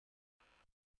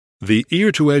The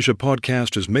Ear to Asia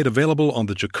podcast is made available on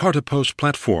the Jakarta Post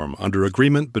platform under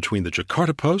agreement between the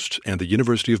Jakarta Post and the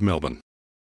University of Melbourne.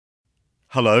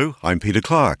 Hello, I'm Peter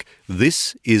Clark.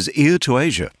 This is Ear to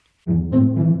Asia.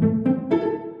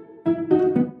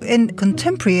 In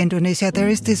contemporary Indonesia, there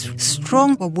is this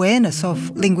strong awareness of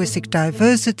linguistic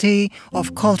diversity,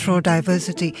 of cultural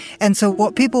diversity. And so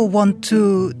what people want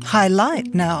to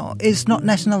highlight now is not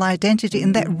national identity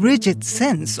in that rigid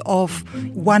sense of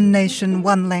one nation,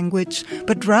 one language,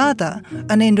 but rather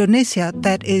an Indonesia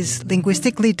that is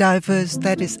linguistically diverse,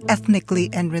 that is ethnically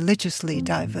and religiously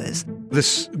diverse.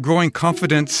 This growing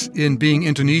confidence in being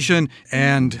Indonesian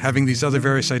and having these other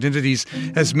various identities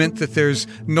has meant that there's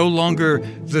no longer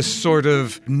this sort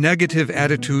of negative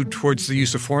attitude towards the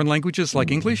use of foreign languages like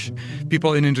English.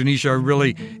 People in Indonesia are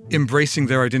really embracing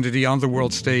their identity on the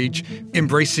world stage,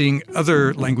 embracing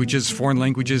other languages, foreign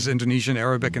languages, Indonesian,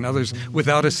 Arabic, and others,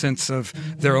 without a sense of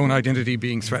their own identity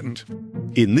being threatened.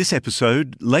 In this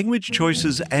episode, language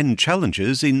choices and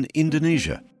challenges in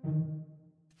Indonesia.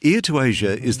 Ear to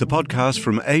Asia is the podcast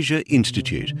from Asia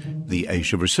Institute, the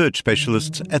Asia research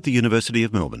specialists at the University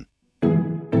of Melbourne.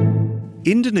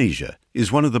 Indonesia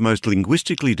is one of the most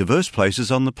linguistically diverse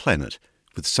places on the planet,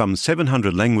 with some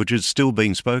 700 languages still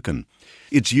being spoken.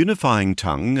 Its unifying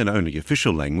tongue and only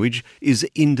official language is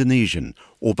Indonesian,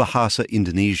 or Bahasa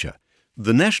Indonesia.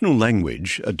 The national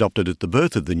language, adopted at the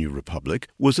birth of the new republic,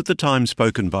 was at the time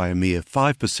spoken by a mere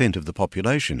 5% of the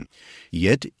population.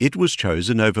 Yet it was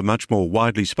chosen over much more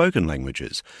widely spoken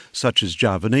languages, such as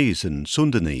Javanese and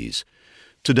Sundanese.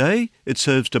 Today, it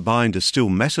serves to bind a still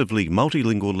massively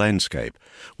multilingual landscape,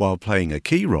 while playing a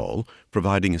key role,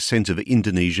 providing a sense of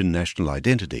Indonesian national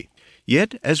identity.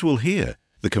 Yet, as we'll hear,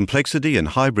 the complexity and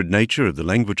hybrid nature of the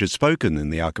languages spoken in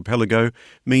the archipelago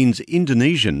means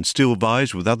Indonesian still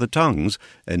vies with other tongues,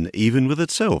 and even with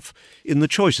itself, in the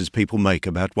choices people make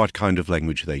about what kind of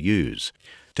language they use.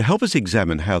 To help us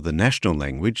examine how the national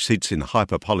language sits in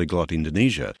hyper-polyglot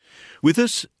Indonesia, with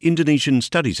us, Indonesian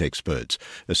studies experts,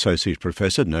 Associate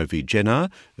Professor Novi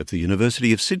Jenar of the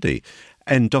University of Sydney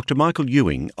and Dr. Michael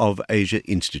Ewing of Asia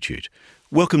Institute.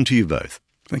 Welcome to you both.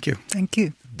 Thank you. Thank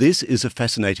you. This is a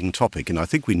fascinating topic, and I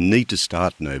think we need to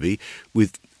start, Novi,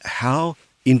 with how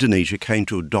Indonesia came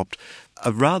to adopt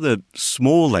a rather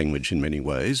small language in many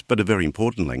ways, but a very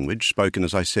important language, spoken,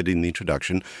 as I said in the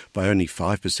introduction, by only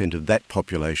 5% of that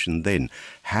population then.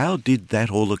 How did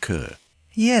that all occur?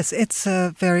 Yes, it's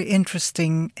a very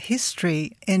interesting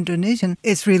history. Indonesian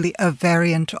is really a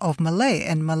variant of Malay,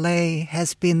 and Malay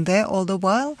has been there all the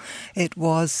while. It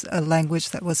was a language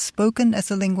that was spoken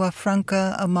as a lingua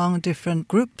franca among different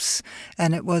groups,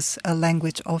 and it was a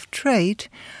language of trade.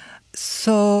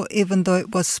 So even though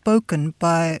it was spoken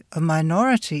by a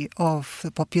minority of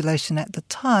the population at the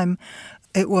time,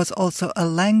 it was also a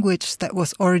language that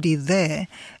was already there,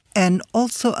 and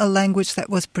also a language that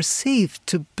was perceived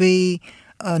to be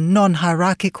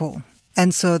non-hierarchical.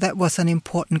 And so that was an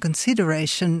important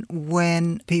consideration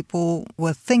when people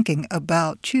were thinking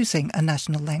about choosing a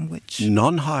national language.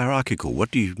 Non-hierarchical,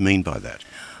 what do you mean by that?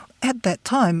 At that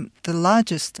time, the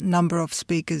largest number of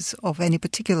speakers of any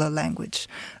particular language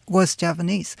was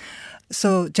Javanese.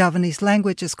 So Javanese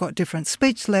language has got different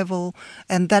speech level,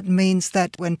 and that means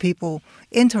that when people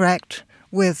interact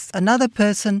with another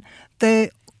person, they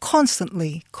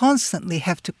constantly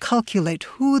have to calculate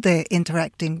who they're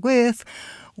interacting with,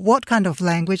 what kind of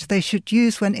language they should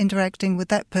use when interacting with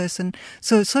that person.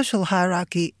 So social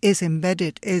hierarchy is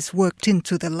embedded, is worked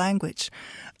into the language.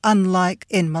 Unlike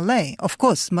in Malay. Of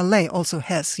course, Malay also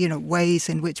has, ways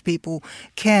in which people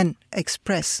can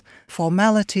express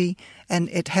formality, and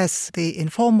it has the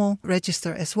informal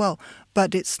register as well.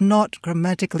 But it's not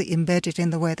grammatically embedded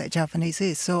in the way that Javanese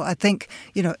is. So I think,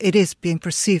 it is being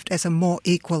perceived as a more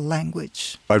equal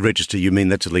language. By register, you mean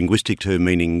that's a linguistic term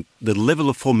meaning the level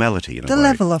of formality in a way? The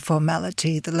level of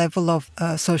formality, the level of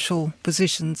social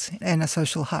positions and a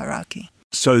social hierarchy.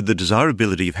 So the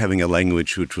desirability of having a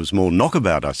language which was more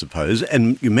knockabout, I suppose,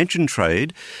 and you mentioned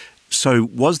trade. So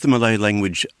was the Malay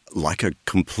language like a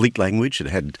complete language? It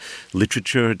had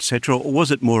literature, etc., or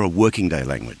was it more a working day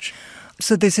language?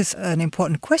 So this is an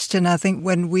important question. I think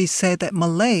when we say that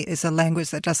Malay is a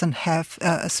language that doesn't have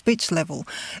a speech level,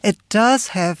 it does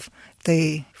have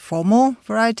the formal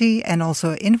variety and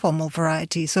also informal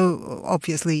variety. So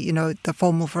obviously, the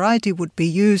formal variety would be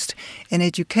used in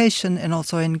education and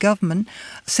also in government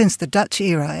since the Dutch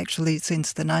era, actually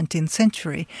since the 19th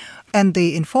century. And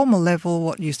the informal level,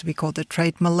 what used to be called the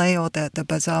trade Malay or the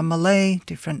bazaar Malay,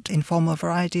 different informal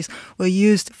varieties, were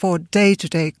used for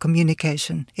day-to-day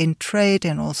communication in trade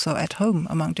and also at home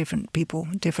among different people,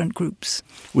 different groups.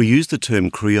 We use the term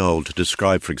Creole to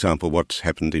describe, for example, what's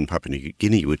happened in Papua New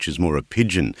Guinea, which is more a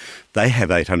pidgin. They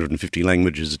have 850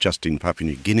 languages just in Papua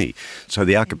New Guinea. So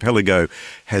the archipelago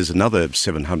has another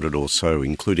 700 or so,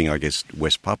 including, I guess,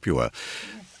 West Papua.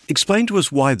 Explain to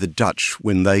us why the Dutch,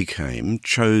 when they came,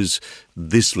 chose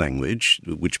this language,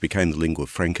 which became the lingua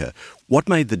franca. What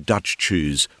made the Dutch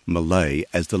choose Malay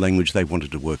as the language they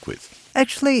wanted to work with?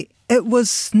 Actually, it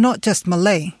was not just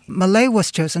Malay. Malay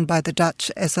was chosen by the Dutch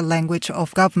as a language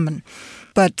of government.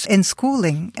 But in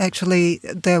schooling, actually,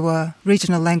 there were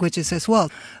regional languages as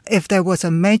well. If there was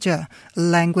a major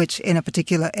language in a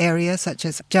particular area, such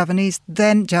as Javanese,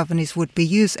 then Javanese would be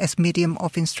used as medium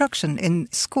of instruction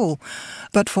in school.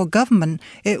 But for government,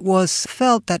 it was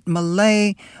felt that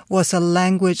Malay was a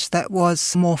language that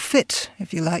was more fit,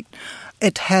 if you like.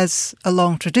 It has a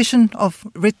long tradition of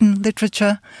written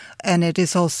literature, and it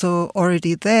is also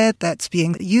already there that's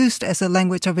being used as a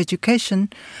language of education.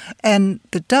 And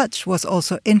the Dutch was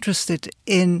also interested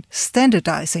in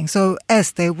standardizing. So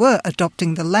as they were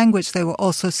adopting the language, they were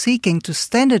also seeking to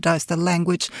standardize the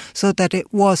language so that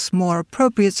it was more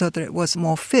appropriate, so that it was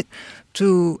more fit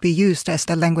to be used as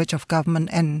the language of government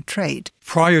and trade.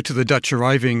 Prior to the Dutch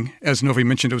arriving, as Novi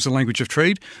mentioned, it was a language of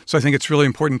trade. So I think it's really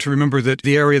important to remember that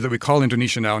the area that we call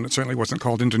Indonesia now, and it certainly wasn't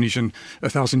called Indonesian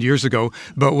 1,000 years ago,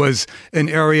 but was an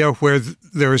area where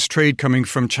there is trade coming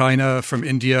from China, from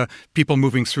India, people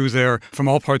moving through there from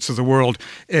all parts of the world.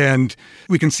 And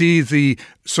we can see the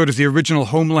sort of the original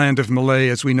homeland of Malay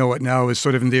as we know it now is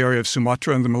sort of in the area of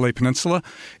Sumatra and the Malay Peninsula.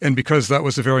 And because that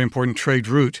was a very important trade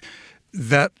route,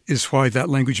 that is why that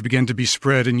language began to be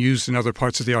spread and used in other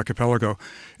parts of the archipelago.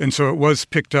 And so it was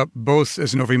picked up both,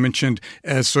 as Novi mentioned,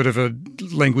 as sort of a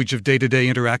language of day-to-day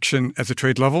interaction at the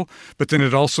trade level, but then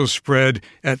it also spread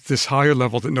at this higher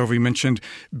level that Novi mentioned,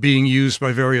 being used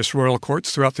by various royal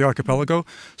courts throughout the archipelago.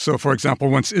 So, for example,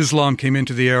 once Islam came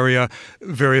into the area,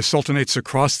 various sultanates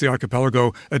across the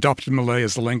archipelago adopted Malay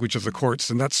as the language of the courts,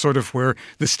 and that's sort of where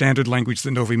the standard language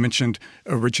that Novi mentioned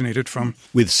originated from.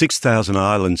 With 6,000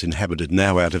 islands inhabited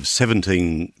now out of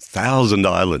 17,000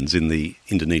 islands in the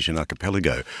Indonesian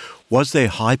archipelago, was there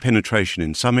high penetration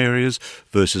in some areas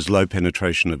versus low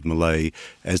penetration of Malay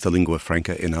as the lingua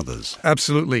franca in others?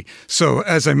 Absolutely. So,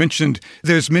 as I mentioned,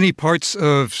 there's many parts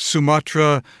of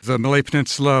Sumatra, the Malay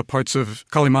Peninsula, parts of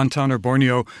Kalimantan or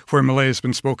Borneo, where Malay has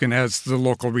been spoken as the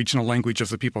local regional language of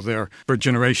the people there for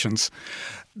generations.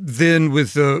 Then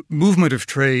with the movement of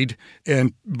trade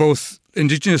and both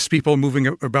indigenous people moving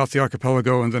about the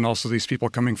archipelago and then also these people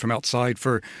coming from outside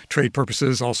for trade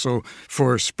purposes, also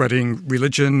for spreading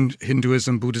religion,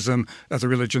 Hinduism, Buddhism, other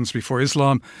religions before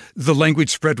Islam, the language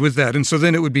spread with that. And so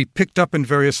then it would be picked up in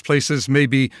various places,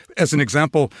 maybe as an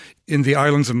example, in the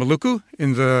islands of Maluku,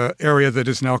 in the area that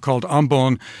is now called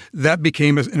Ambon, that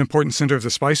became an important center of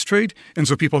the spice trade. And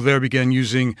so people there began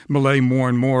using Malay more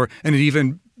and more, and it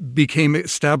even became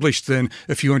established then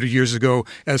a few hundred years ago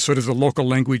as sort of the local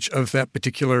language of that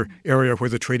particular area where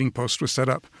the trading post was set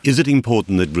up. Is it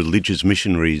important that religious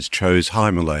missionaries chose High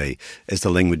Malay as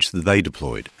the language that they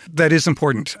deployed? That is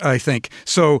important, I think.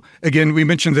 So, again, we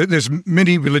mentioned that there's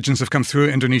many religions have come through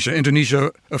Indonesia.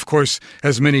 Indonesia, of course,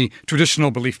 has many traditional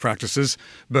belief practices,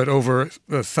 but over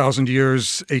 1,000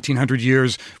 years, 1,800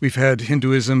 years, we've had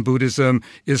Hinduism, Buddhism,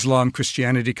 Islam,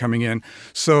 Christianity coming in.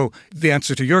 So the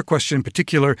answer to your question in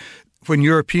particular, when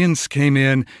Europeans came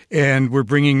in and were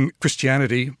bringing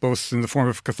Christianity, both in the form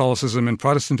of Catholicism and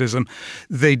Protestantism,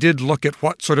 they did look at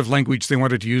what sort of language they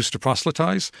wanted to use to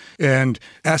proselytize and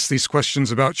ask these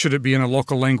questions about should it be in a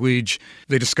local language.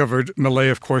 They discovered Malay,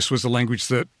 of course, was a language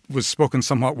that was spoken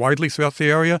somewhat widely throughout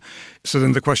the area. So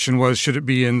then the question was, should it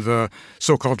be in the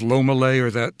so-called Low Malay,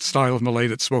 or that style of Malay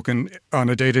that's spoken on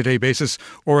a day-to-day basis,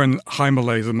 or in High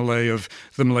Malay, the Malay of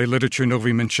the Malay literature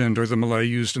Novi mentioned, or the Malay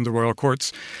used in the royal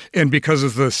courts. And because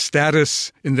of the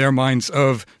status in their minds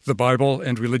of the Bible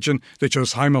and religion, they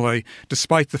chose High Malay,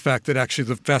 despite the fact that actually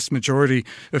the vast majority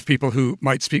of people who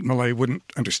might speak Malay wouldn't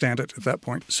understand it at that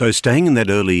point. So staying in that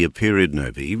earlier period,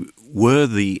 Novi, were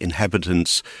the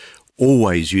inhabitants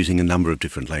always using a number of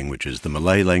different languages, the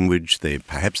Malay language,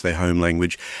 perhaps their home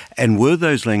language, and were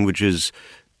those languages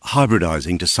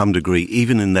hybridizing to some degree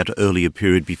even in that earlier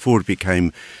period before it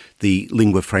became the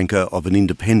lingua franca of an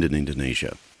independent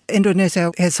Indonesia?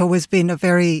 Indonesia has always been a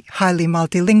very highly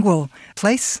multilingual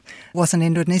place. Wasn't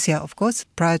Indonesia, of course,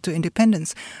 prior to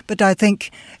independence. But I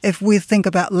think if we think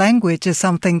about language as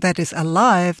something that is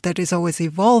alive, that is always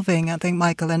evolving, I think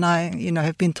Michael and I,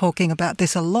 have been talking about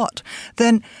this a lot,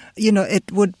 then,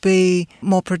 it would be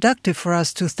more productive for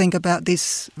us to think about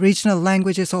these regional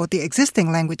languages or the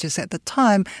existing languages at the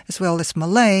time, as well as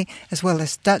Malay, as well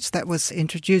as Dutch that was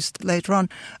introduced later on,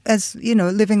 as,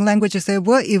 living languages. They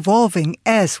were evolving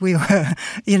as we were,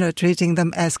 treating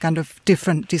them as kind of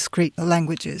different, discrete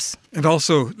languages. And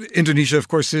also, Indonesia, of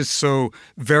course, is so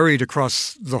varied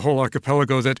across the whole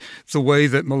archipelago that the way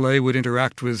that Malay would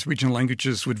interact with regional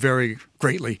languages would vary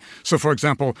greatly. So, for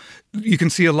example, you can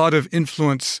see a lot of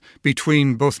influence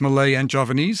between both Malay and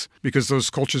Javanese because those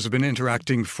cultures have been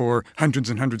interacting for hundreds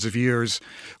and hundreds of years,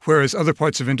 whereas other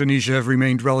parts of Indonesia have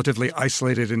remained relatively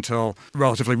isolated until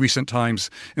relatively recent times.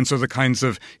 And so the kinds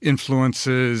of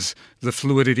influences, the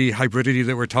fluidity, hybridity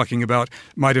that we're talking about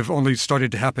might have only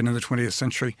started to happen in the 20th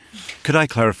century. Could I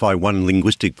clarify one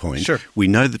linguistic point? Sure. We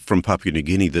know that from Papua New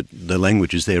Guinea that the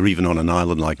languages there, even on an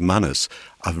island like Manus,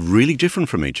 are really different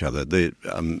from each other. They're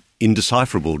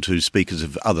indecipherable to speakers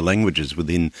of other languages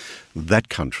within that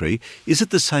country. Is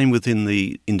it the same within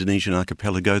the Indonesian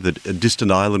archipelago, that a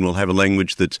distant island will have a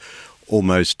language that's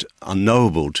almost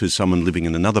unknowable to someone living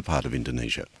in another part of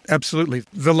Indonesia? Absolutely.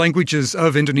 The languages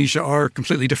of Indonesia are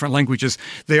completely different languages.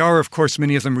 They are, of course,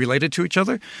 many of them related to each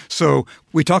other. So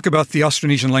we talk about the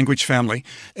Austronesian language family,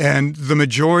 and the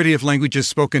majority of languages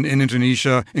spoken in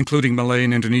Indonesia, including Malay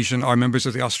and Indonesian, are members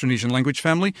of the Austronesian language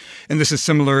family. And this is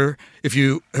similar, if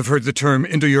you have heard the term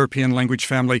Indo-European language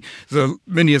family,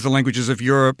 many of the languages of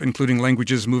Europe, including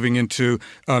languages moving into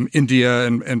India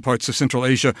and parts of Central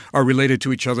Asia, are related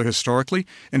to each other historically.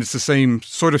 And it's the same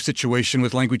sort of situation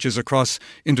with languages across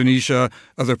Indonesia,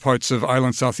 other parts of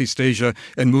island Southeast Asia,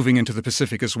 and moving into the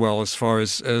Pacific as well, as far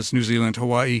as New Zealand,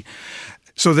 Hawaii.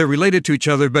 So they're related to each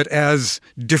other, but as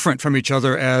different from each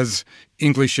other as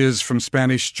English is from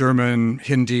Spanish, German,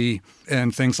 Hindi,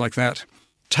 and things like that.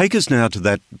 Take us now to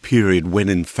that period when,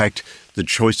 in fact, the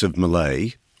choice of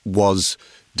Malay was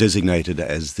designated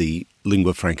as the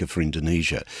lingua franca for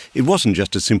Indonesia. It wasn't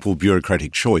just a simple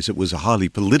bureaucratic choice, it was a highly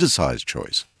politicized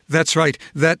choice. That's right.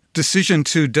 That decision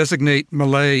to designate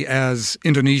Malay as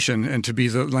Indonesian and to be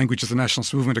the language of the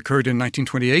nationalist movement occurred in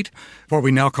 1928. What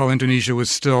we now call Indonesia was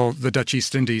still the Dutch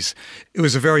East Indies. It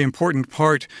was a very important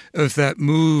part of that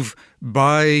move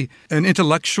by an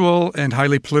intellectual and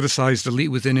highly politicized elite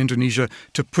within Indonesia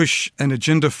to push an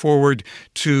agenda forward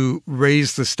to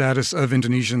raise the status of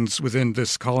Indonesians within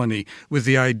this colony with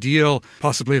the ideal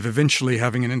possibly of eventually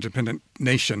having an independent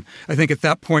nation. I think at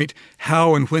that point,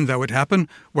 how and when that would happen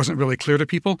wasn't really clear to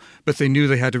people, but they knew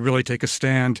they had to really take a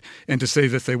stand and to say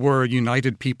that they were a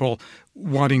united people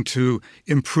wanting to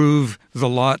improve the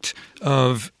lot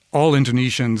of all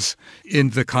Indonesians in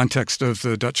the context of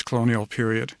the Dutch colonial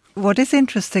period. What is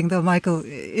interesting, though, Michael,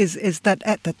 is that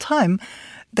at the time,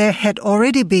 there had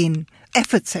already been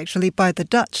efforts, actually, by the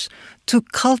Dutch to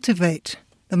cultivate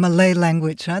the Malay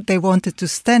language. Right? They wanted to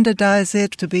standardize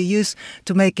it, to be used,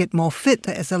 to make it more fit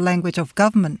as a language of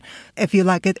government. If you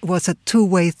like, it was a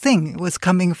two-way thing. It was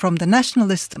coming from the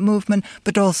nationalist movement,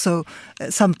 but also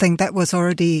something that was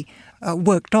already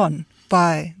worked on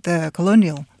by the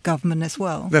colonial government as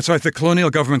well. That's right. The colonial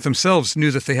government themselves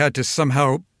knew that they had to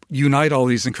somehow unite all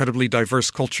these incredibly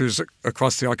diverse cultures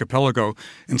across the archipelago.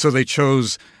 And so they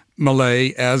chose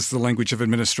Malay as the language of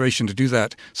administration to do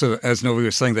that. So as Novi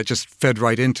was saying, that just fed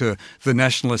right into the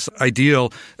nationalist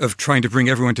ideal of trying to bring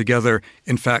everyone together,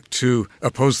 in fact, to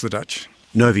oppose the Dutch.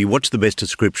 Novi, what's the best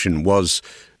description? Was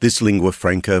this lingua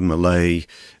franca, Malay,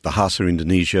 Bahasa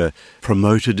Indonesia,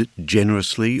 promoted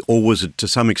generously, or was it to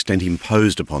some extent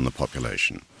imposed upon the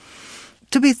population?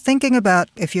 To be thinking about,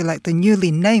 if you like, the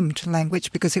newly named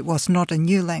language, because it was not a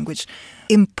new language,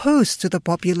 imposed to the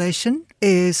population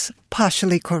is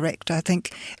partially correct, I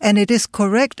think. And it is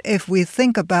correct if we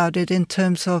think about it in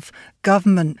terms of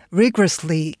government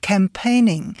rigorously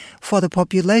campaigning for the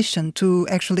population to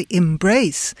actually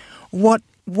embrace what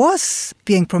was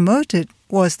being promoted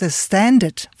was the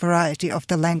standard variety of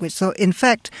the language. So in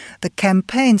fact, the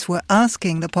campaigns were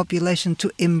asking the population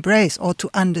to embrace or to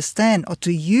understand or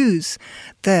to use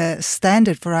the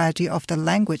standard variety of the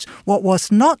language. What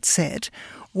was not said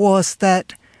was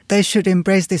that they should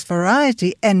embrace this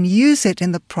variety and use it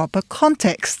in the proper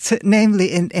contexts, namely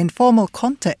in formal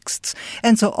contexts.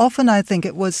 And so often I think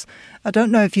it was I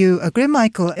don't know if you agree,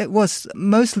 Michael, it was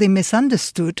mostly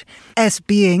misunderstood as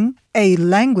being a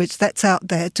language that's out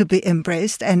there to be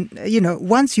embraced. And,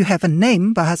 once you have a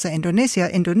name, Bahasa Indonesia,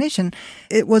 Indonesian,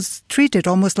 it was treated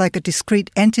almost like a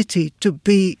discrete entity to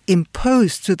be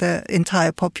imposed to the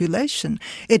entire population.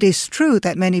 It is true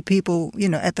that many people,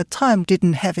 at the time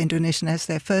didn't have Indonesian as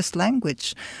their first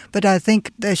language. But I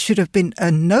think there should have been a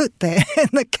note there in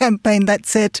the campaign that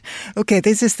said, okay,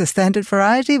 this is the standard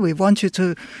variety we want you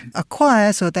to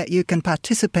acquire so that you can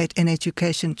participate in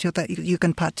education, so that you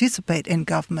can participate in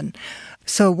government.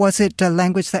 So was it a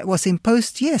language that was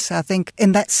imposed? Yes, I think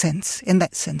in that sense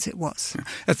it was.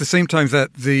 At the same time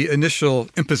that the initial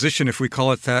imposition, if we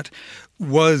call it that,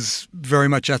 was very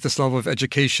much at this level of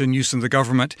education, use in the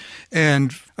government.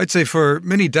 And I'd say for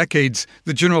many decades,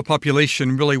 the general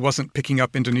population really wasn't picking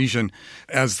up Indonesian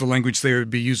as the language they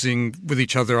would be using with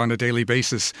each other on a daily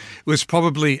basis. It was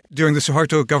probably during the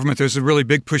Suharto government, there's a really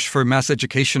big push for mass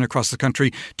education across the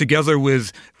country, together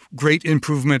with great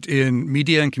improvement in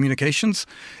media and communications.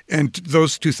 And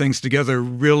those two things together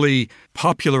really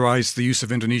popularized the use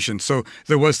of Indonesian. So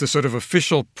there was this sort of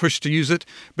official push to use it,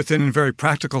 but then in very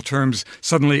practical terms,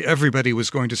 suddenly everybody was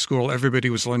going to school, everybody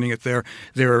was learning it there.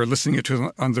 They were listening to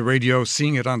it on the radio,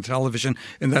 seeing it on television,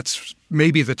 and that's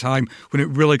maybe the time when it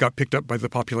really got picked up by the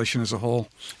population as a whole.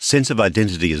 Sense of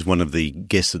identity is one of the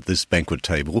guests at this banquet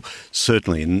table,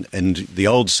 certainly. And the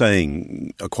old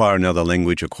saying, acquire another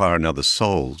language, acquire another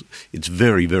soul, it's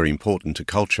very, very important to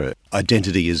culture.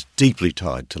 Identity is deeply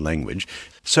tied to language.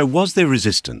 So was there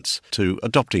resistance to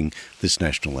adopting this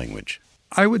national language?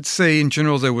 I would say in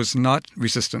general there was not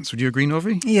resistance. Would you agree,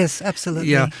 Novi? Yes,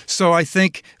 absolutely. Yeah. So I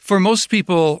think for most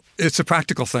people it's a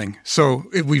practical thing. So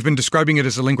we've been describing it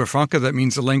as a lingua franca. That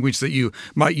means a language that you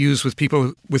might use with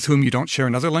people with whom you don't share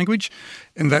another language.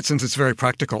 In that sense, it's very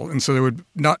practical. And so there would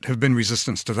not have been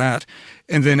resistance to that.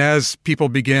 And then as people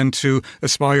began to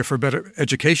aspire for better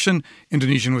education,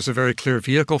 Indonesian was a very clear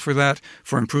vehicle for that,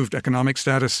 for improved economic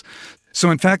status. So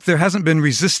in fact, there hasn't been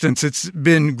resistance. It's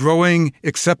been growing,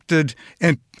 accepted,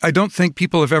 and I don't think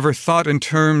people have ever thought in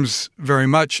terms very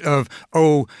much of,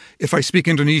 if I speak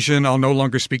Indonesian, I'll no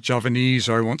longer speak Javanese,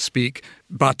 or I won't speak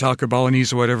Batak or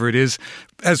Balinese or whatever it is.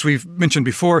 As we've mentioned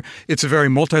before, it's a very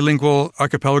multilingual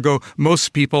archipelago.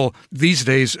 Most people these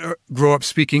days grow up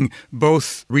speaking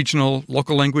both regional,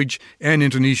 local language and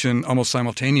Indonesian almost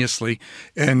simultaneously.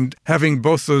 And having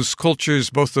both those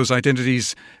cultures, both those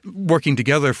identities working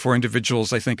together for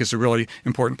individuals, I think is a really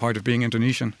important part of being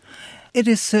Indonesian. It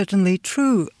is certainly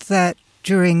true that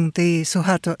during the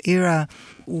Suharto era,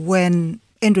 when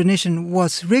Indonesian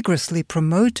was rigorously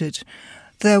promoted,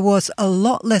 there was a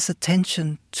lot less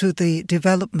attention to the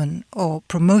development or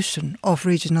promotion of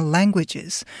regional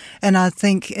languages. And I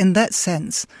think in that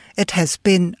sense, it has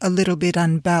been a little bit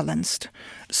unbalanced.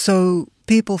 So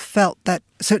people felt that,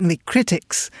 certainly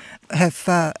critics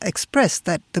have expressed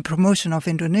that the promotion of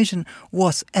Indonesian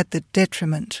was at the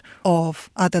detriment of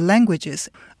other languages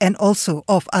and also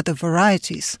of other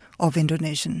varieties of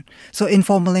Indonesian. So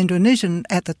informal Indonesian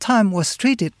at the time was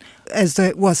treated as though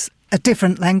it was a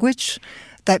different language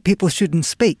that people shouldn't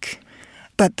speak.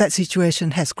 But that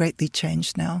situation has greatly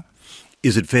changed now.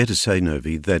 Is it fair to say,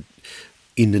 Novi, that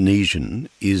Indonesian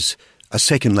is a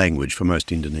second language for most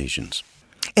Indonesians?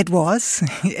 It was.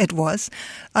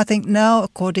 I think now,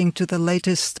 according to the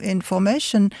latest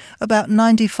information, about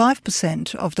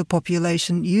 95% of the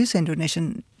population use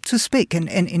Indonesian to speak in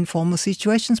informal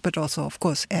situations, but also, of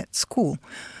course, at school.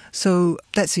 So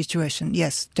that situation,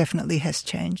 yes, definitely has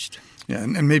changed. Yeah,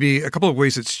 and maybe a couple of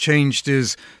ways it's changed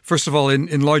is, first of all,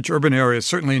 in large urban areas,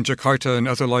 certainly in Jakarta and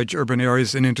other large urban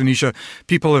areas in Indonesia,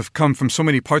 people have come from so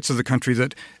many parts of the country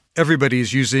that everybody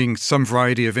is using some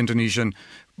variety of Indonesian,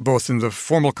 both in the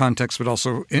formal context but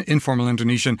also informal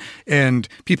Indonesian. And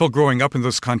people growing up in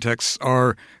those contexts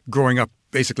are growing up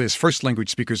basically as first language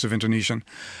speakers of Indonesian.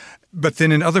 But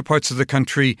then in other parts of the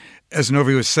country, as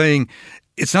Novi was saying,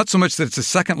 it's not so much that it's a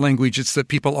second language, it's that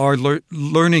people are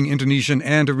learning Indonesian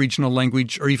and a regional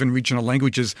language or even regional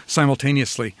languages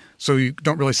simultaneously. So you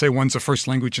don't really say one's the first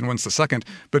language and one's the second,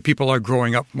 but people are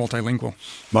growing up multilingual.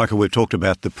 Michael, we've talked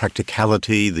about the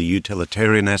practicality, the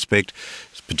utilitarian aspect,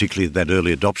 particularly at that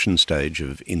early adoption stage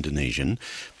of Indonesian.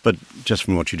 But just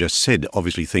from what you just said,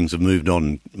 obviously things have moved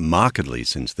on markedly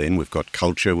since then. We've got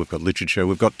culture, we've got literature,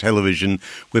 we've got television,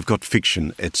 we've got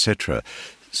fiction, etc.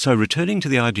 So returning to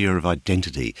the idea of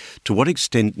identity, to what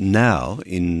extent now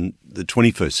in the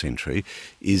 21st century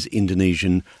is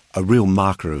Indonesian a real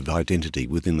marker of identity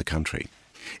within the country?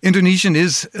 Indonesian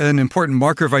is an important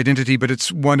marker of identity, but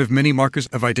it's one of many markers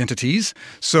of identities.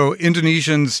 So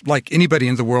Indonesians, like anybody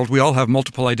in the world, we all have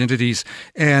multiple identities.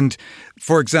 And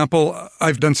for example,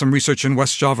 I've done some research in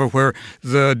West Java where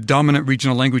the dominant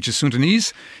regional language is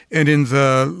Sundanese. And in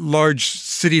the large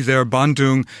city there,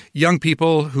 Bandung, young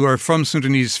people who are from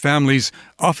Sundanese families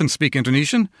often speak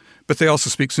Indonesian, but they also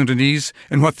speak Sundanese.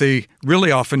 And what they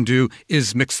really often do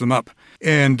is mix them up.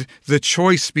 And the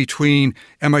choice between,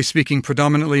 am I speaking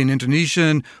predominantly in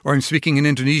Indonesian, or I'm speaking in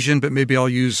Indonesian, but maybe I'll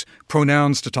use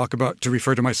pronouns to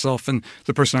refer to myself and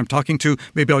the person I'm talking to.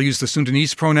 Maybe I'll use the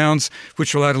Sundanese pronouns,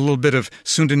 which will add a little bit of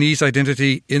Sundanese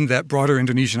identity in that broader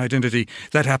Indonesian identity.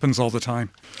 That happens all the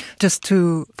time. Just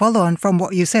to follow on from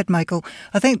what you said, Michael,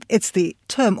 I think it's the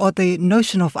term or the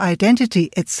notion of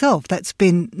identity itself that's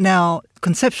been now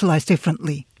conceptualized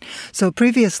differently. So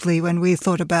previously, when we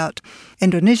thought about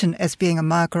Indonesian as being a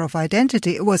marker of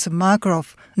identity, it was a marker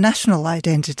of national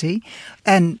identity,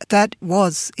 and that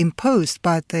was imposed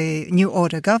by the New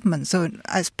Order government. So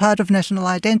as part of national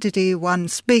identity, one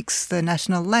speaks the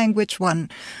national language, one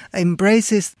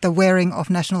embraces the wearing of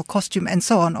national costume, and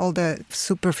so on, all the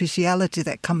superficiality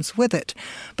that comes with it.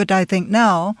 But I think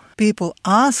now people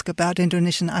ask about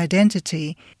Indonesian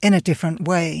identity in a different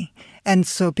way. And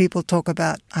so people talk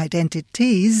about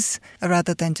identities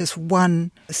rather than just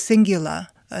one singular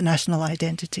national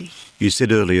identity. You said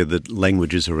earlier that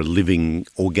languages are a living,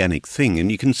 organic thing,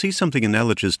 and you can see something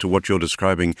analogous to what you're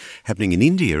describing happening in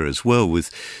India as well,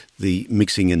 with the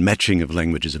mixing and matching of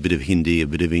languages, a bit of Hindi, a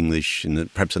bit of English,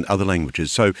 and perhaps in other languages.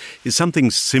 So is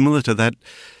something similar to that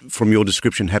from your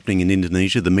description happening in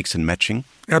Indonesia, the mix and matching?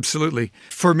 Absolutely.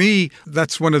 For me,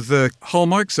 that's one of the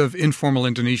hallmarks of informal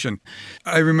Indonesian.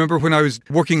 I remember when I was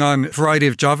working on a variety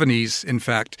of Javanese, in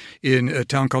fact, in a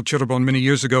town called Cirebon many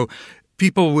years ago,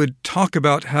 people would talk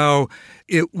about how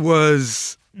it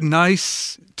was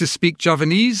nice to speak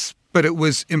Javanese, but it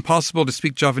was impossible to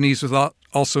speak Javanese without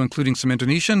also including some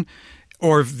Indonesian,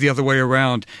 or the other way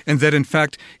around. And that, in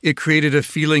fact, it created a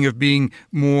feeling of being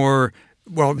more,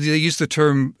 well, they use the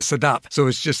term sedap. So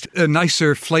it's just a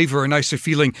nicer flavor, a nicer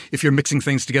feeling if you're mixing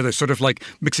things together, sort of like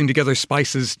mixing together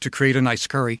spices to create a nice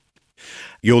curry.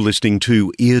 You're listening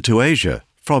to Ear to Asia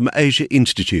from Asia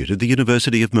Institute at the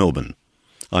University of Melbourne.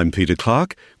 I'm Peter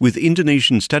Clark with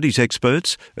Indonesian studies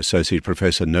experts, Associate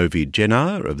Professor Novi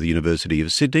Jenar of the University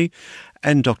of Sydney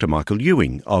and Dr. Michael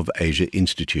Ewing of Asia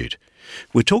Institute.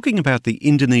 We're talking about the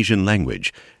Indonesian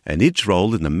language and its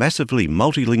role in the massively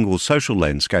multilingual social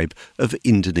landscape of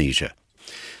Indonesia.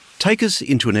 Take us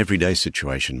into an everyday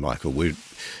situation, Michael. We're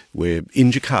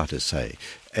in Jakarta, say,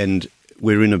 and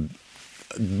we're in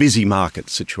a busy market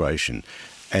situation,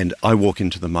 and I walk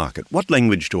into the market. What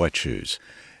language do I choose?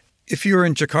 If you were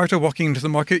in Jakarta walking into the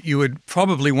market, you would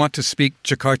probably want to speak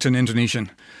Jakartan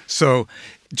Indonesian. So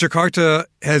Jakarta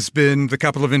has been the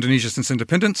capital of Indonesia since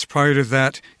independence. Prior to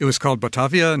that, it was called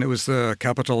Batavia, and it was the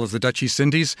capital of the Dutch East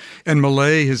Indies. And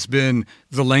Malay has been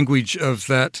the language of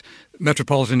that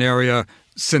metropolitan area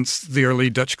since the early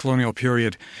Dutch colonial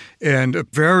period. And a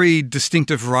very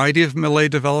distinctive variety of Malay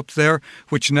developed there,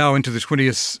 which now into the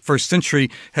 21st century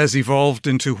has evolved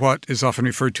into what is often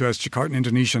referred to as Jakartan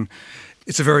Indonesian.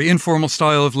 It's a very informal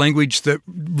style of language that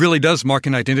really does mark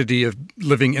an identity of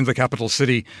living in the capital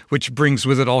city, which brings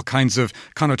with it all kinds of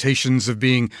connotations of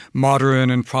being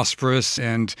modern and prosperous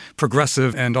and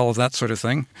progressive and all of that sort of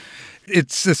thing.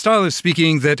 It's a style of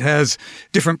speaking that has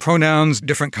different pronouns,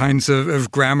 different kinds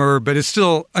of grammar, but is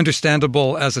still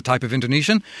understandable as a type of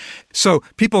Indonesian. So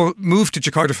people move to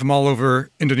Jakarta from all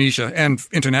over Indonesia and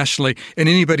internationally, and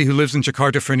anybody who lives in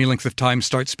Jakarta for any length of time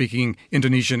starts speaking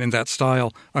Indonesian in that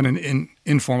style on an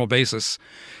informal basis.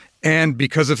 And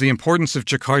because of the importance of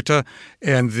Jakarta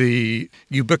and the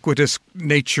ubiquitous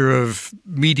nature of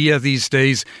media these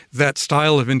days, that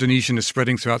style of Indonesian is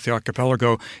spreading throughout the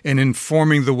archipelago and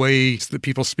informing the ways that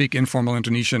people speak informal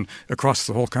Indonesian across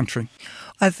the whole country.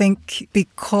 I think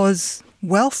because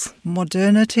wealth,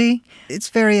 modernity, it's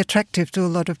very attractive to a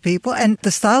lot of people. And the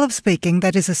style of speaking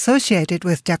that is associated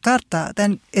with Jakarta,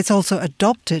 then it's also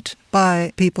adopted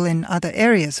by people in other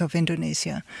areas of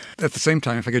Indonesia. At the same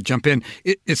time, if I could jump in,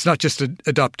 it's not just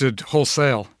adopted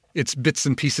wholesale. It's bits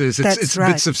and pieces. It's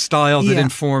right. Bits of style that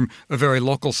inform a very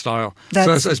local style.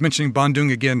 So as I was mentioning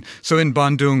Bandung again, so in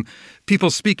Bandung,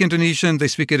 people speak Indonesian, they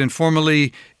speak it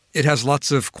informally. It has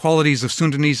lots of qualities of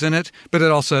Sundanese in it, but it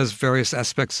also has various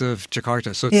aspects of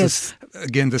Jakarta. So it's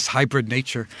this hybrid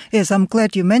nature. Yes, I'm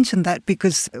glad you mentioned that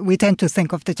because we tend to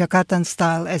think of the Jakartan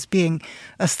style as being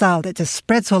a style that just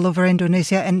spreads all over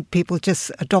Indonesia and people just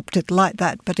adopt it like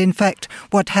that. But in fact,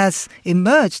 what has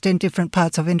emerged in different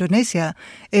parts of Indonesia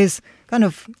is kind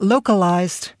of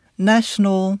localized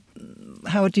national,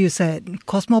 how do you say it,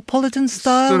 cosmopolitan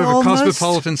style sort of almost? a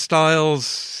cosmopolitan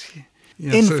styles.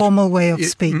 Informal way of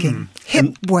speaking,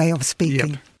 hip way of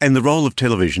speaking. Yep. And the role of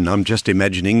television, I'm just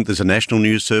imagining there's a national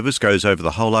news service goes over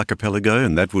the whole archipelago,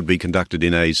 and that would be conducted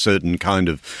in a certain kind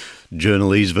of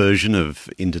journalese version of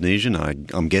Indonesian,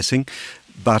 I'm guessing.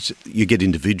 But you get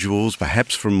individuals,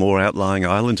 perhaps from more outlying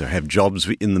islands, who have jobs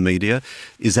in the media.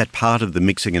 Is that part of the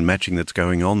mixing and matching that's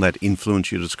going on, that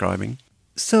influence you're describing?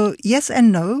 So yes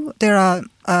and no. There are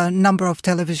a number of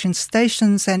television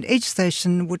stations, and each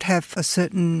station would have a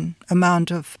certain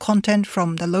amount of content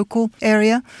from the local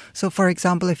area. So for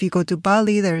example, if you go to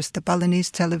Bali, there's the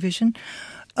Balinese television.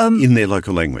 In their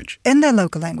local language? In their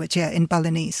local language, yeah, in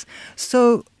Balinese.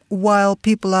 So while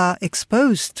people are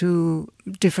exposed to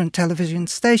different television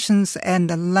stations and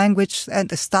the language and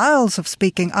the styles of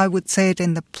speaking, I would say it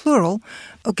in the plural.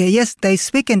 Okay, yes, they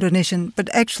speak Indonesian, but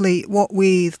actually what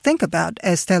we think about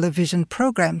as television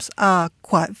programs are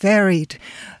quite varied.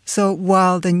 So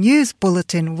while the news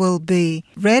bulletin will be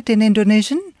read in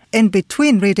Indonesian, in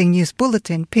between reading news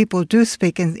bulletin, people do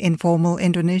speak in informal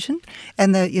Indonesian,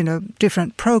 and the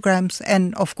different programs,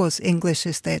 and of course English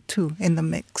is there too in the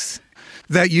mix.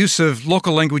 That use of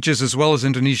local languages as well as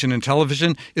Indonesian in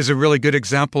television is a really good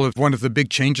example of one of the big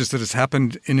changes that has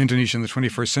happened in Indonesia in the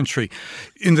 21st century.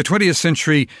 In the 20th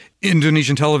century,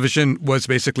 Indonesian television was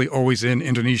basically always in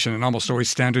Indonesian and almost always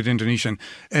standard Indonesian.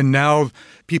 And now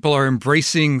people are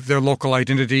embracing their local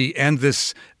identity and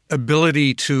this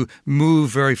ability to move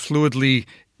very fluidly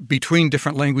between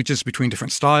different languages, between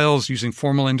different styles, using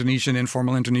formal Indonesian,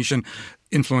 informal Indonesian,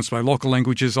 influenced by local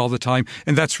languages all the time.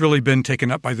 And that's really been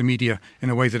taken up by the media in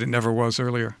a way that it never was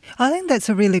earlier. I think that's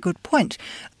a really good point.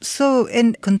 So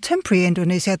in contemporary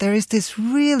Indonesia, there is this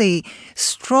really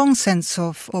strong sense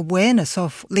of awareness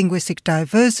of linguistic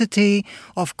diversity,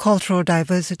 of cultural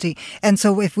diversity. And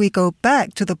so if we go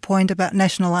back to the point about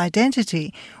national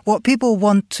identity, what people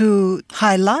want to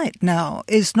highlight now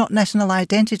is not national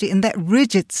identity in that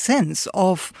rigid sense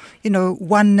of,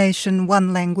 one nation,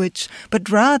 one language, but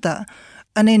rather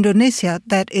an Indonesia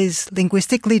that is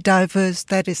linguistically diverse,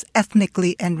 that is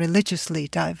ethnically and religiously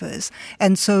diverse.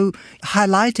 And so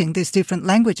highlighting these different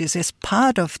languages is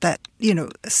part of that,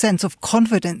 sense of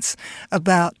confidence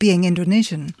about being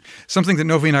Indonesian. Something that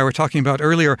Novi and I were talking about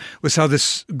earlier was how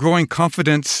this growing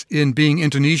confidence in being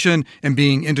Indonesian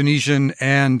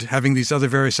and having these other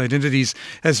various identities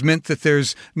has meant that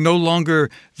there's no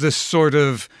longer this sort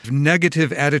of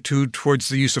negative attitude towards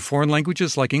the use of foreign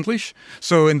languages like English.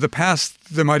 So in the past,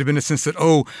 there might have been a sense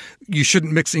that, you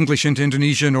shouldn't mix English into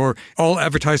Indonesian, or all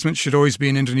advertisements should always be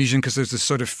in Indonesian because there's this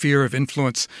sort of fear of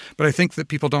influence. But I think that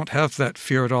people don't have that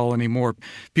fear at all anymore.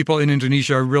 People in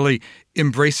Indonesia are really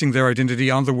embracing their identity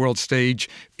on the world stage,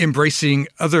 embracing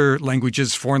other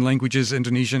languages, foreign languages,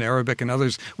 Indonesian, Arabic, and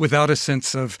others, without a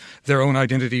sense of their own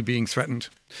identity being threatened.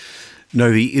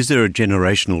 Novi, is there a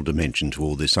generational dimension to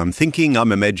all this? I'm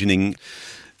imagining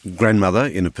grandmother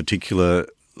in a particular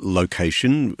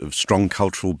location of strong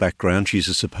cultural background. She's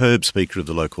a superb speaker of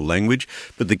the local language.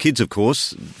 But the kids, of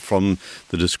course, from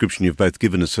the description you've both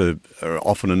given us, are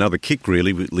often another kick,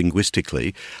 really,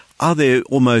 linguistically. Are there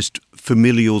almost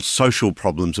familial social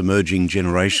problems emerging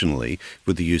generationally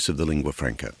with the use of the lingua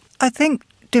franca? I think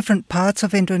different parts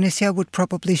of Indonesia would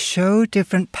probably show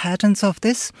different patterns of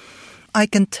this. I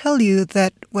can tell you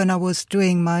that when I was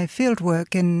doing my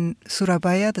fieldwork in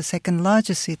Surabaya, the second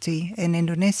largest city in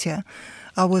Indonesia,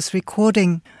 I was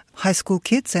recording high school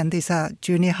kids, and these are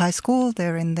junior high school.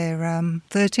 They're in their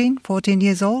 13, 14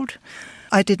 years old.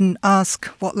 I didn't ask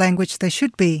what language they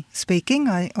should be speaking.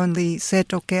 I only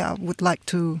said, okay, I would like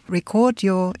to record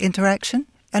your interaction.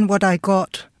 And what I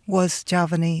got was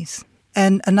Javanese.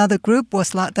 And another group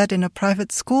was like that in a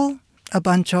private school, a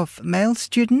bunch of male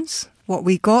students. What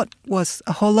we got was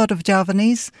a whole lot of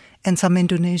Javanese and some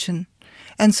Indonesian.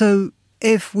 And so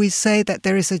if we say that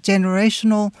there is a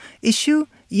generational issue,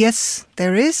 yes,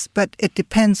 there is, but it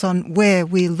depends on where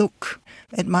we look.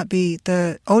 It might be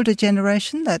the older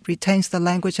generation that retains the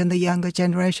language and the younger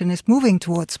generation is moving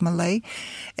towards Malay.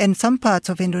 In some parts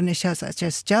of Indonesia, such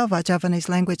as Java, Javanese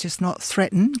language is not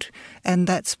threatened, and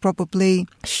that's probably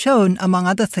shown, among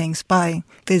other things, by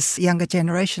this younger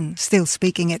generation still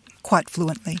speaking it quite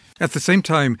fluently. At the same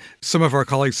time, some of our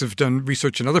colleagues have done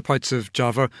research in other parts of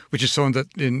Java, which has shown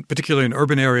that, particularly in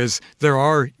urban areas, there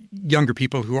are younger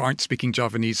people who aren't speaking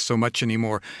Javanese so much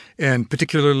anymore, and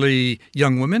particularly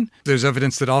young women. There's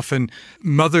evidence that often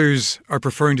mothers are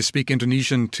preferring to speak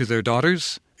Indonesian to their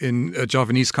daughters in a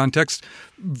Javanese context,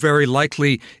 very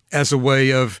likely as a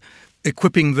way of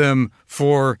equipping them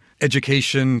for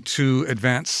education to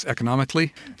advance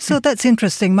economically. So that's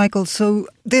interesting, Michael. So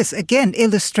this, again,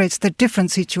 illustrates the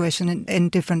different situation in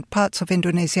different parts of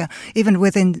Indonesia. Even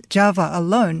within Java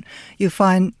alone, you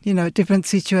find, different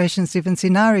situations, different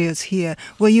scenarios here.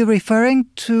 Were you referring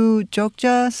to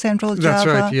Jogja, Central Java?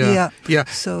 That's right, yeah.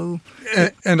 So...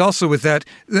 And also with that,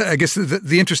 I guess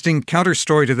the interesting counter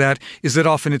story to that is that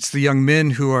often it's the young men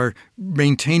who are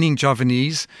maintaining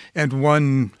Javanese. And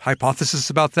one hypothesis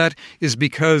about that is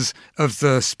because of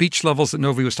the speech levels that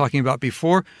Novi was talking about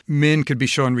before, men could be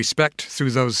shown respect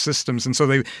through those systems. And so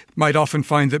they might often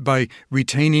find that by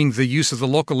retaining the use of the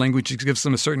local language, it gives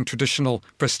them a certain traditional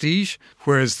prestige,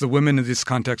 whereas the women in this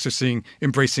context are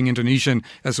embracing Indonesian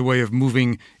as a way of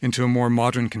moving into a more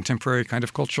modern, contemporary kind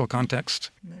of cultural context.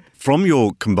 From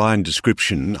your combined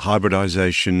description,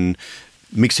 hybridization,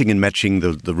 mixing and matching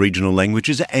the regional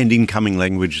languages and incoming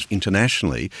languages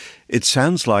internationally, it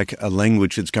sounds like a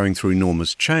language that's going through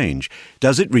enormous change.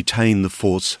 Does it retain the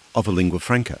force of a lingua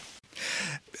franca?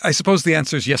 I suppose the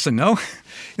answer is yes and no.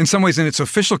 In some ways, in its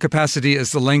official capacity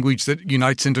as the language that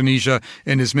unites Indonesia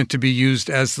and is meant to be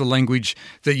used as the language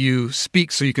that you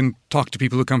speak so you can talk to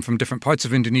people who come from different parts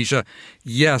of Indonesia,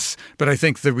 yes. But I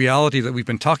think the reality that we've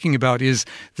been talking about is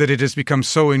that it has become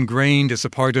so ingrained as a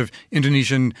part of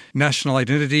Indonesian national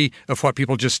identity, of what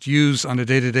people just use on a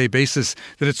day-to-day basis,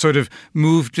 that it's sort of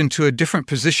moved into a different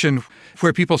position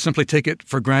where people simply take it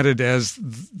for granted as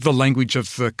the language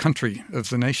of the country, of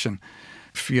the nation.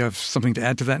 If you have something to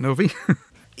add to that, Novi?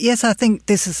 Yes, I think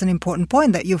this is an important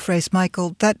point that you've raised,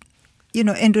 Michael, that,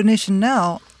 Indonesian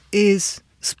now is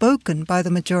spoken by the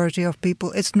majority of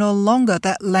people. It's no longer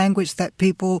that language that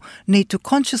people need to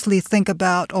consciously think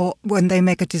about or when they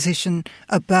make a decision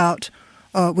about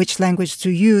which language to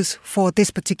use for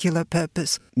this particular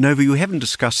purpose. Novi, we haven't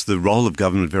discussed the role of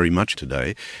government very much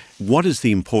today. What is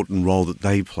the important role that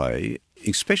they play,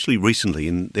 especially recently,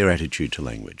 in their attitude to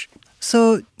language?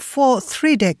 So for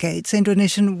 3 decades,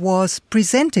 Indonesian was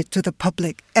presented to the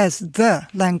public as the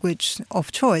language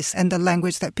of choice and the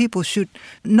language that people should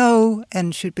know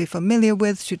and should be familiar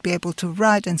with, should be able to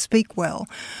write and speak well.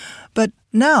 But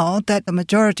now that the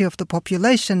majority of the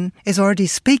population is already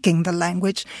speaking the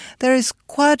language, there is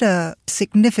quite a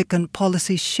significant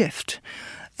policy shift.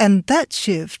 And that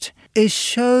shift is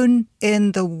shown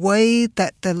in the way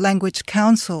that the Language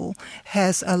Council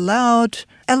has allowed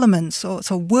elements,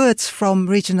 so words from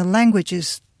regional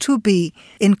languages, to be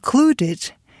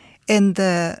included in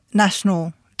the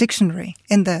national dictionary,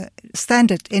 in the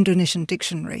standard Indonesian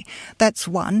dictionary. That's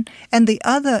one. And the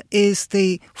other is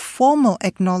the formal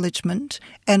acknowledgement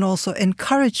and also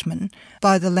encouragement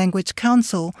by the Language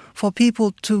Council for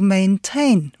people to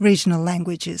maintain regional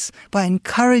languages by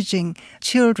encouraging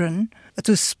children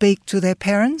to speak to their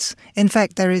parents. In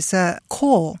fact, there is a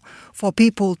call for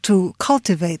people to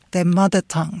cultivate their mother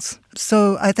tongues.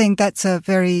 So I think that's a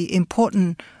very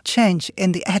important change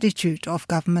in the attitude of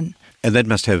government. And that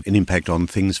must have an impact on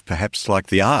things perhaps like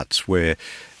the arts, where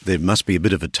there must be a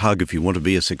bit of a tug if you want to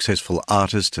be a successful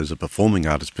artist, as a performing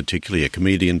artist, particularly a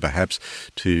comedian perhaps,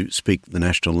 to speak the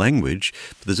national language.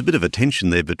 But there's a bit of a tension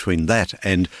there between that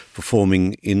and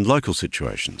performing in local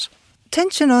situations.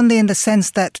 Tension only in the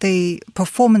sense that the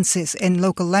performances in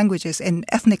local languages, in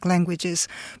ethnic languages,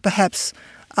 perhaps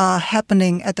are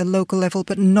happening at the local level,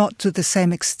 but not to the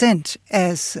same extent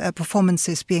as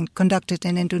performances being conducted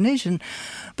in Indonesian.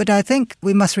 But I think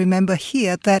we must remember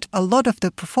here that a lot of the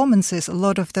performances, a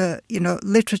lot of the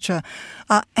literature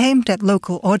are aimed at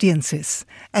local audiences.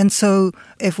 And so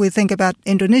if we think about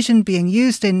Indonesian being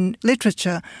used in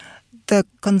literature, the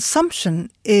consumption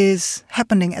is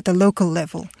happening at the local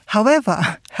level.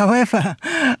 However,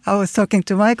 I was talking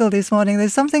to Michael this morning,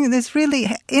 there's really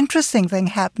interesting thing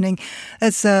happening.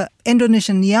 It's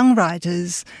Indonesian young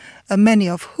writers, many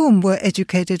of whom were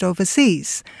educated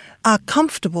overseas, are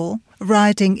comfortable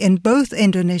writing in both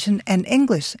Indonesian and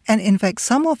English. And in fact,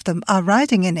 some of them are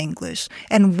writing in English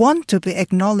and want to be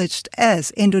acknowledged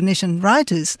as Indonesian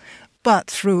writers, but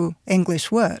through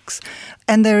English works.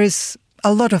 And there is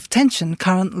a lot of tension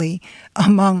currently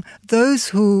among those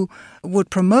who would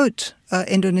promote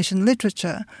Indonesian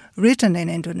literature written in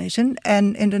Indonesian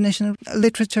and Indonesian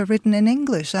literature written in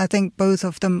English. I think both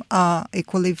of them are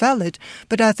equally valid.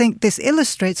 But I think this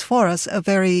illustrates for us a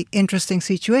very interesting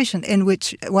situation in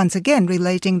which, once again,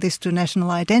 relating this to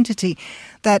national identity,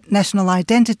 that national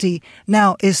identity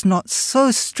now is not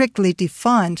so strictly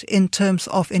defined in terms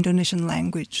of Indonesian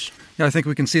language. Yeah, I think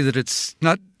we can see that it's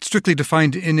not strictly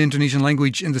defined in Indonesian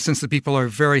language in the sense that people are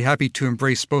very happy to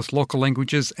embrace both local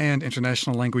languages and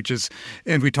international languages.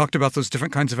 And we talked about those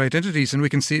different kinds of identities, and we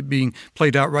can see it being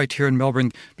played out right here in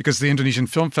Melbourne because the Indonesian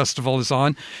Film Festival is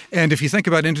on. And if you think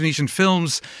about Indonesian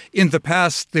films, in the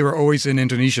past, they were always in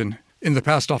Indonesian. In the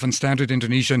past, often standard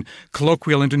Indonesian.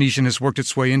 Colloquial Indonesian has worked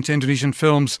its way into Indonesian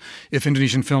films. If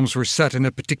Indonesian films were set in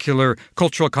a particular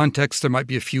cultural context, there might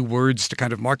be a few words to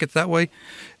kind of mark it that way.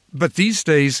 But these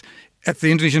days, at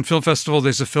the Indonesian Film Festival,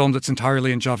 there's a film that's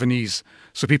entirely in Javanese.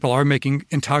 So people are making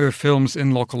entire films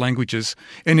in local languages.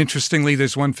 And interestingly,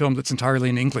 there's one film that's entirely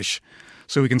in English.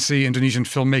 So we can see Indonesian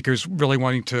filmmakers really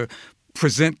wanting to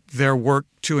present their work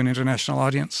to an international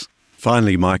audience.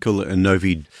 Finally, Michael and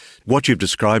Novi, what you've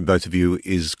described, both of you,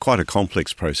 is quite a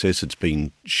complex process. It's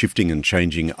been shifting and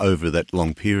changing over that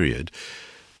long period.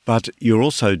 But you're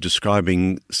also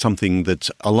describing something that's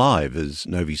alive, as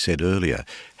Novi said earlier.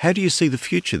 How do you see the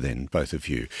future then, both of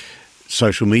you?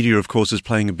 Social media, of course, is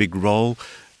playing a big role.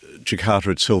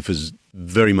 Jakarta itself is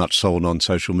very much sold on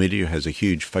social media, has a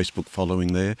huge Facebook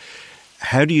following there.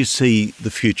 How do you see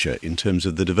the future in terms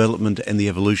of the development and the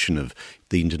evolution of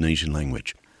the Indonesian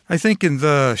language? I think in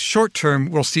the short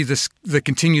term, we'll see the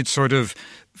continued sort of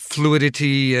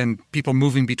fluidity and people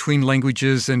moving between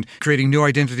languages and creating new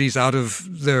identities out of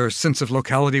their sense of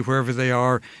locality wherever they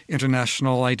are,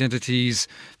 international identities,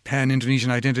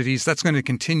 pan-Indonesian identities. That's going to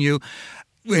continue.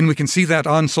 And we can see that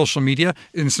on social media.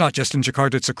 And it's not just in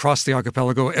Jakarta, it's across the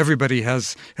archipelago. Everybody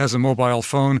has a mobile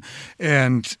phone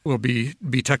and will be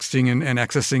texting and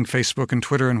accessing Facebook and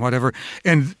Twitter and whatever.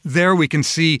 And there we can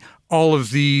see all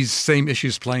of these same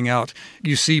issues playing out.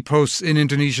 You see posts in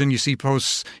Indonesian, you see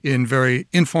posts in very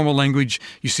informal language,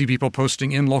 you see people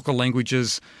posting in local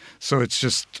languages. So it's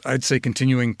just, I'd say,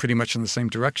 continuing pretty much in the same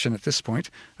direction at this point.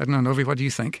 I don't know, Novi, what do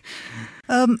you think?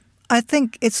 I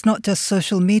think it's not just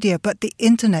social media, but the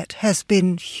internet has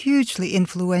been hugely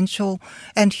influential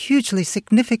and hugely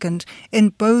significant in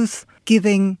both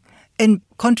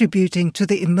contributing to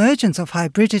the emergence of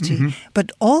hybridity,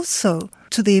 but also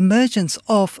to the emergence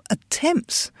of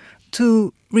attempts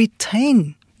to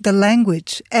retain the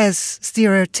language as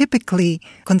stereotypically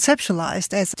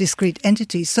conceptualized as discrete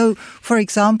entities. So, for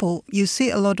example, you see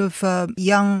a lot of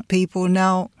young people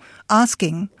now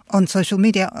asking on social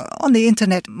media, on the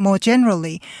internet more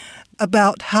generally,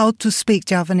 about how to speak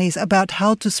Javanese, about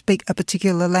how to speak a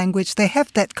particular language. They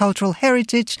have that cultural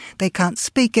heritage. They can't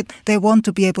speak it. They want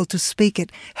to be able to speak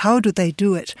it. How do they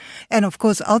do it? And of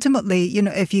course, ultimately,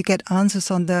 if you get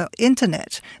answers on the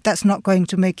internet, that's not going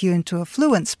to make you into a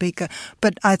fluent speaker.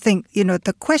 But I think,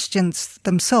 the questions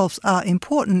themselves are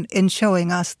important in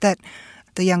showing us that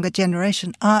the younger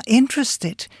generation are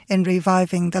interested in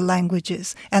reviving the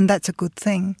languages, and that's a good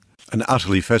thing. An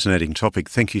utterly fascinating topic.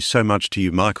 Thank you so much to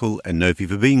you, Michael and Novi,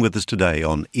 for being with us today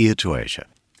on Ear to Asia.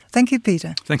 Thank you,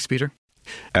 Peter. Thanks, Peter.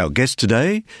 Our guest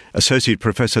today, Associate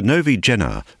Professor Novi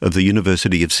Jenar of the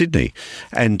University of Sydney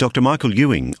and Dr. Michael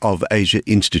Ewing of Asia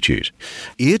Institute.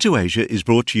 Ear to Asia is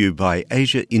brought to you by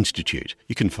Asia Institute.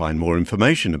 You can find more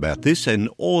information about this and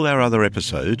all our other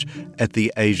episodes at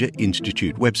the Asia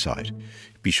Institute website.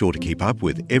 Be sure to keep up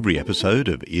with every episode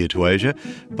of Ear to Asia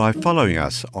by following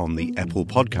us on the Apple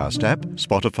Podcast app,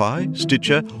 Spotify,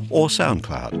 Stitcher or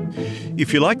SoundCloud.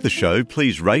 If you like the show,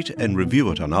 please rate and review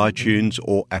it on iTunes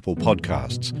or Apple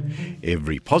Podcasts.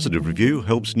 Every positive review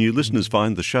helps new listeners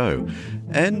find the show.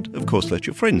 And, of course, let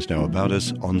your friends know about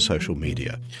us on social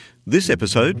media. This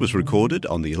episode was recorded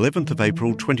on the 11th of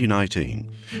April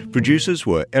 2019. Producers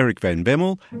were Eric Van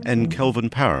Bemmel and Kelvin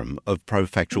Parham of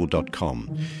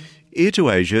profactual.com. Ear to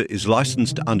Asia is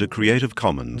licensed under Creative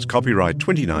Commons, copyright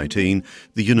 2019,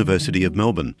 the University of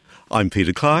Melbourne. I'm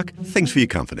Peter Clark. Thanks for your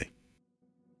company.